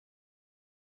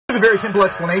There's a very simple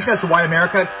explanation as to why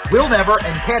America will never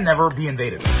and can never be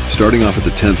invaded. Starting off at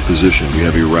the 10th position, we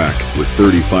have Iraq with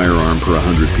 30 firearm per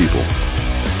 100 people.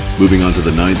 Moving on to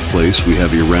the 9th place, we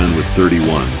have Iran with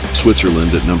 31.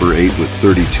 Switzerland at number 8 with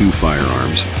 32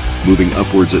 firearms. Moving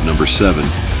upwards at number 7,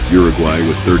 Uruguay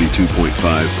with 32.5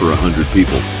 per 100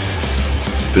 people.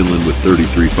 Finland with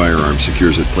 33 firearms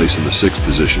secures its place in the 6th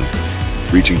position.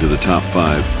 Reaching to the top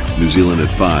 5, New Zealand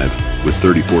at 5 with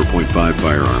 34.5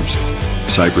 firearms.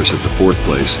 Cyprus at the 4th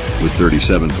place with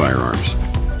 37 firearms.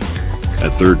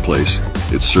 At 3rd place,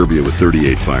 it's Serbia with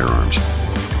 38 firearms.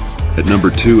 At number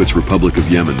 2, it's Republic of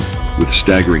Yemen with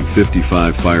staggering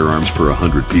 55 firearms per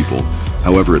 100 people.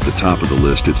 However, at the top of the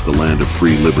list, it's the land of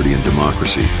free liberty and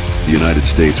democracy, the United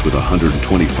States with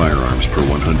 120 firearms per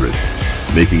 100,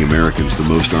 making Americans the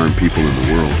most armed people in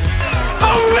the world.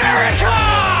 America!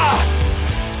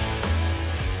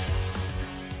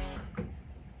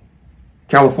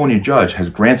 California judge has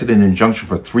granted an injunction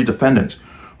for 3 defendants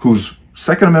whose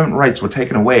Second Amendment rights were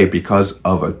taken away because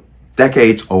of a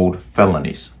decades-old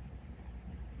felonies.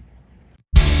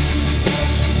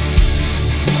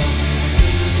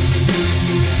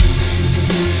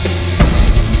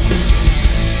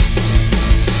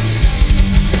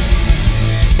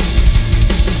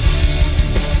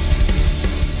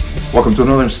 Welcome to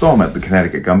another installment of the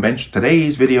Connecticut Gun Bench.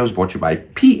 Today's video is brought to you by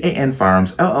P.A.N.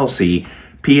 Firearms, LLC.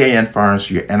 P.A.N. Firearms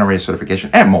for your NRA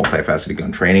certification and multifaceted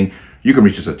gun training. You can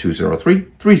reach us at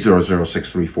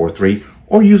 203-300-6343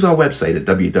 or use our website at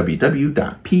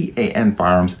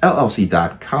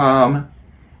www.panfirearmsllc.com.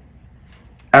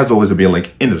 As always, there'll be a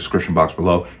link in the description box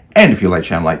below. And if you like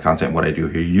channel like content, what I do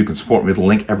here, you can support me with a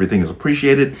link. Everything is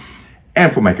appreciated.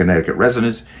 And for my Connecticut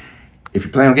residents, if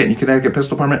you plan on getting your Connecticut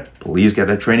pistol permit, please get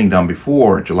that training done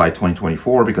before July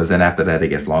 2024, because then after that, it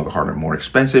gets longer, harder, and more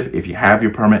expensive. If you have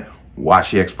your permit,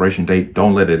 watch the expiration date.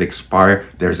 Don't let it expire.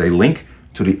 There's a link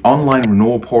to the online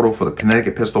renewal portal for the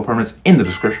Connecticut pistol permits in the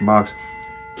description box.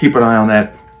 Keep an eye on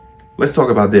that. Let's talk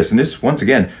about this. And this, once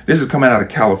again, this is coming out of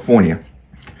California.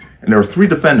 And there are 3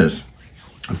 defendants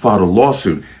who filed a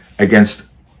lawsuit against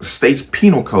the state's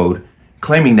penal code,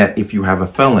 claiming that if you have a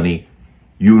felony,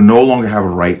 you no longer have a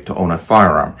right to own a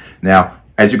firearm. Now,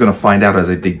 as you're going to find out as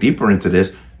I dig deeper into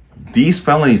this, these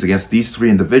felonies against these 3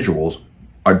 individuals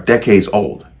are decades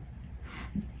old.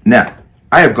 Now,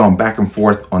 I have gone back and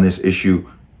forth on this issue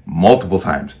multiple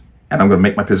times, and I'm going to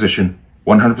make my position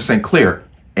 100% clear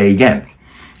again.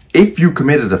 If you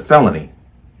committed a felony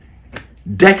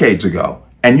decades ago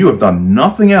and you have done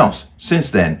nothing else since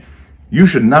then, you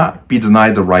should not be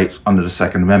denied the rights under the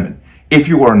Second Amendment. If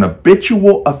you are an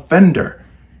habitual offender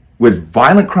with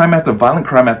violent crime after violent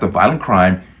crime after violent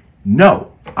crime,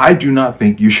 no, I do not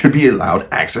think you should be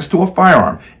allowed access to a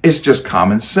firearm. It's just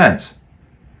common sense.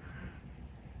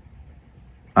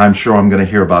 I'm sure I'm going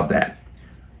to hear about that.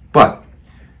 But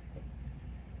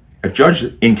a judge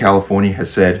in California has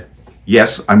said,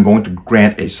 yes, I'm going to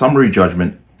grant a summary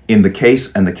judgment in the case,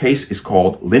 and the case is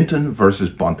called Linton versus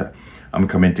Bonta. I'm going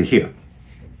to come into here.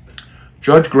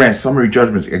 Judge grants summary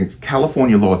judgment against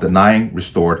California law denying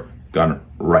restored gun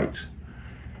rights.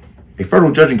 A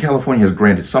federal judge in California has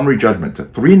granted summary judgment to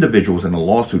 3 individuals in a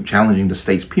lawsuit challenging the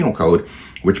state's penal code,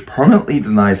 which permanently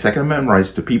denies Second Amendment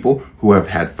rights to people who have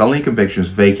had felony convictions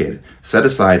vacated, set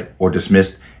aside, or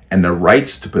dismissed, and their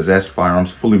rights to possess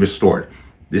firearms fully restored.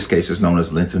 This case is known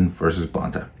as Linton versus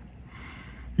Bonta.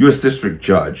 U.S. District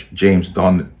Judge James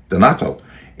Donato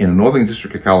in the Northern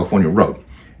District of California wrote,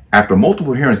 after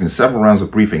multiple hearings and several rounds of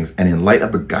briefings, and in light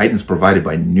of the guidance provided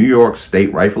by New York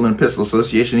State Rifle and Pistol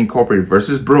Association Incorporated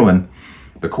versus Bruin,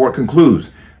 the court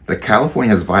concludes that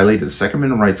California has violated the Second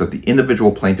Amendment rights of the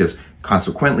individual plaintiffs.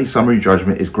 Consequently, summary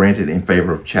judgment is granted in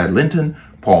favor of Chad Linton,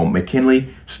 Paul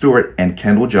McKinley, Stewart, and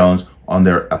Kendall Jones on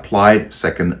their applied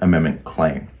Second Amendment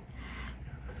claim.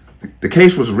 The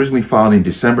case was originally filed in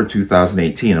December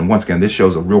 2018, and once again, this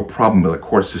shows a real problem with the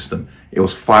court system. It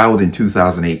was filed in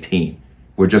 2018.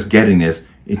 We're just getting this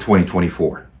in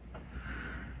 2024.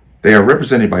 They are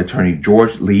represented by attorney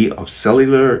George Lee of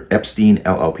Cellular Epstein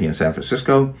LLP in San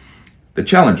Francisco. The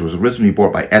challenge was originally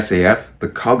brought by SAF, the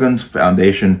Coggins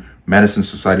Foundation, Madison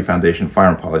Society Foundation,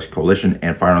 Firearms Policy Coalition,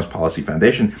 and Firearms Policy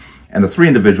Foundation, and the 3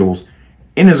 individuals.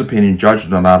 In his opinion, Judge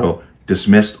Donato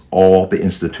dismissed all the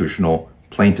institutional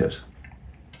plaintiffs.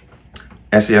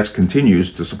 SAF continues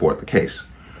to support the case.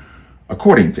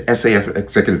 According to SAF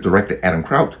Executive Director Adam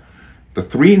Kraut, the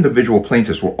 3 individual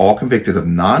plaintiffs were all convicted of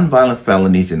nonviolent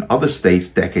felonies in other states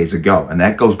decades ago. And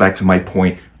that goes back to my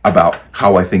point about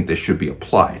how I think this should be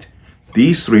applied.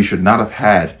 These 3 should not have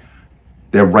had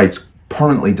their rights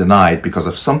permanently denied because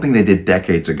of something they did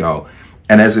decades ago.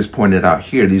 And as is pointed out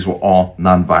here, these were all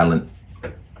nonviolent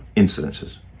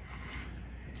incidences.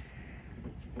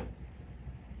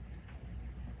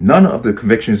 None of the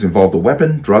convictions involved a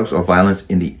weapon, drugs, or violence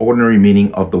in the ordinary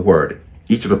meaning of the word.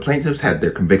 Each of the plaintiffs had their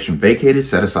conviction vacated,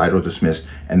 set aside, or dismissed,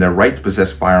 and their right to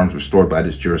possess firearms restored by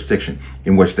this jurisdiction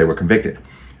in which they were convicted.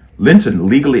 Linton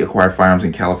legally acquired firearms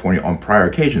in California on prior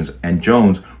occasions, and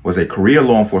Jones was a career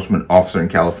law enforcement officer in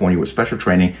California with special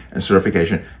training and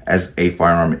certification as a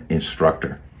firearm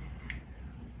instructor.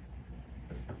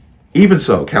 Even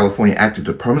so, California acted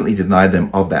to permanently deny them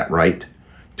of that right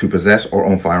to possess or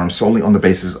own firearms solely on the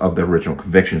basis of their original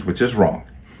convictions, which is wrong.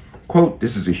 Quote,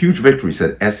 "This is a huge victory,"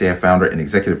 said SAF founder and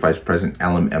executive vice president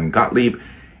Alan M. Gottlieb.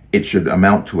 "It should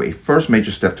amount to a first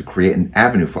major step to create an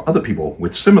avenue for other people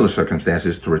with similar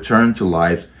circumstances to return to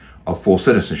lives of full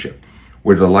citizenship.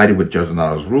 We're delighted with Judge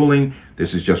Donato's ruling.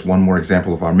 This is just one more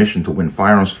example of our mission to win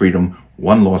firearms freedom,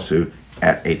 one lawsuit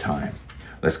at a time."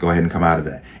 Let's go ahead and come out of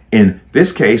that. In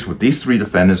this case, with these three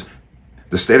defendants,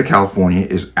 the state of California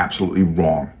is absolutely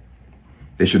wrong.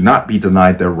 They should not be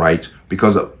denied their rights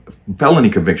because of felony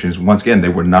convictions. Once again, they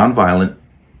were nonviolent.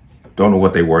 Don't know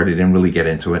what they were. They didn't really get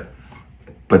into it.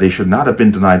 But they should not have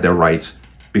been denied their rights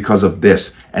because of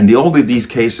this. And all of these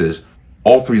cases,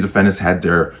 all three defendants had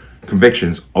their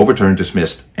convictions overturned,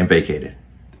 dismissed, and vacated.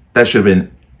 That should have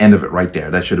been end of it right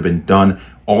there. That should have been done.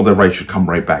 All their rights should come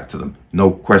right back to them.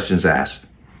 No questions asked.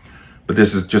 But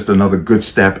this is just another good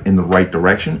step in the right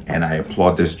direction, and I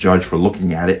applaud this judge for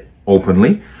looking at it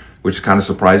openly, which is kind of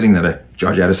surprising that a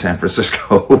judge out of San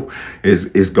Francisco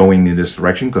is going in this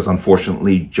direction, because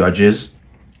unfortunately judges,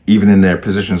 even in their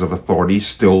positions of authority,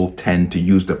 still tend to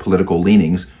use their political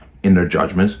leanings in their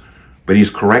judgments. But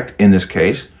he's correct in this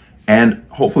case, and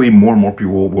hopefully more and more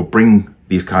people will bring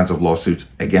these kinds of lawsuits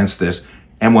against this.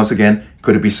 And once again,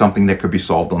 could it be something that could be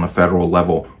solved on a federal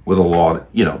level with a law,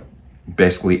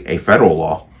 basically a federal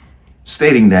law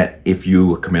stating that if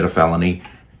you commit a felony,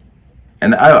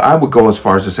 and I would go as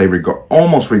far as to say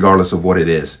almost regardless of what it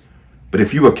is, but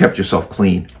if you have kept yourself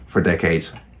clean for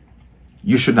decades,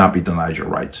 you should not be denied your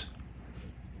rights.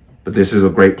 But this is a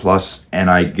great plus, and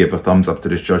I give a thumbs up to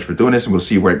this judge for doing this, and we'll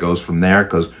see where it goes from there,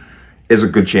 because there's a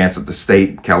good chance that the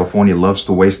state, California, loves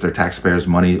to waste their taxpayers'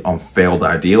 money on failed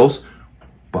ideals,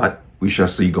 but we shall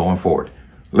see going forward.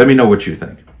 Let me know what you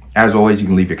think. As always, you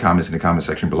can leave your comments in the comment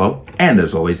section below. And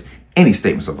as always, any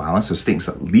statements of violence or statements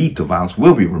that lead to violence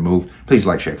will be removed. Please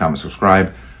like, share, comment,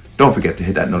 subscribe. Don't forget to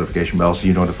hit that notification bell so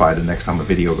you're notified the next time a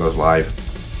video goes live.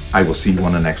 I will see you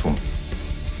on the next one.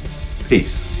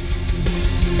 Peace.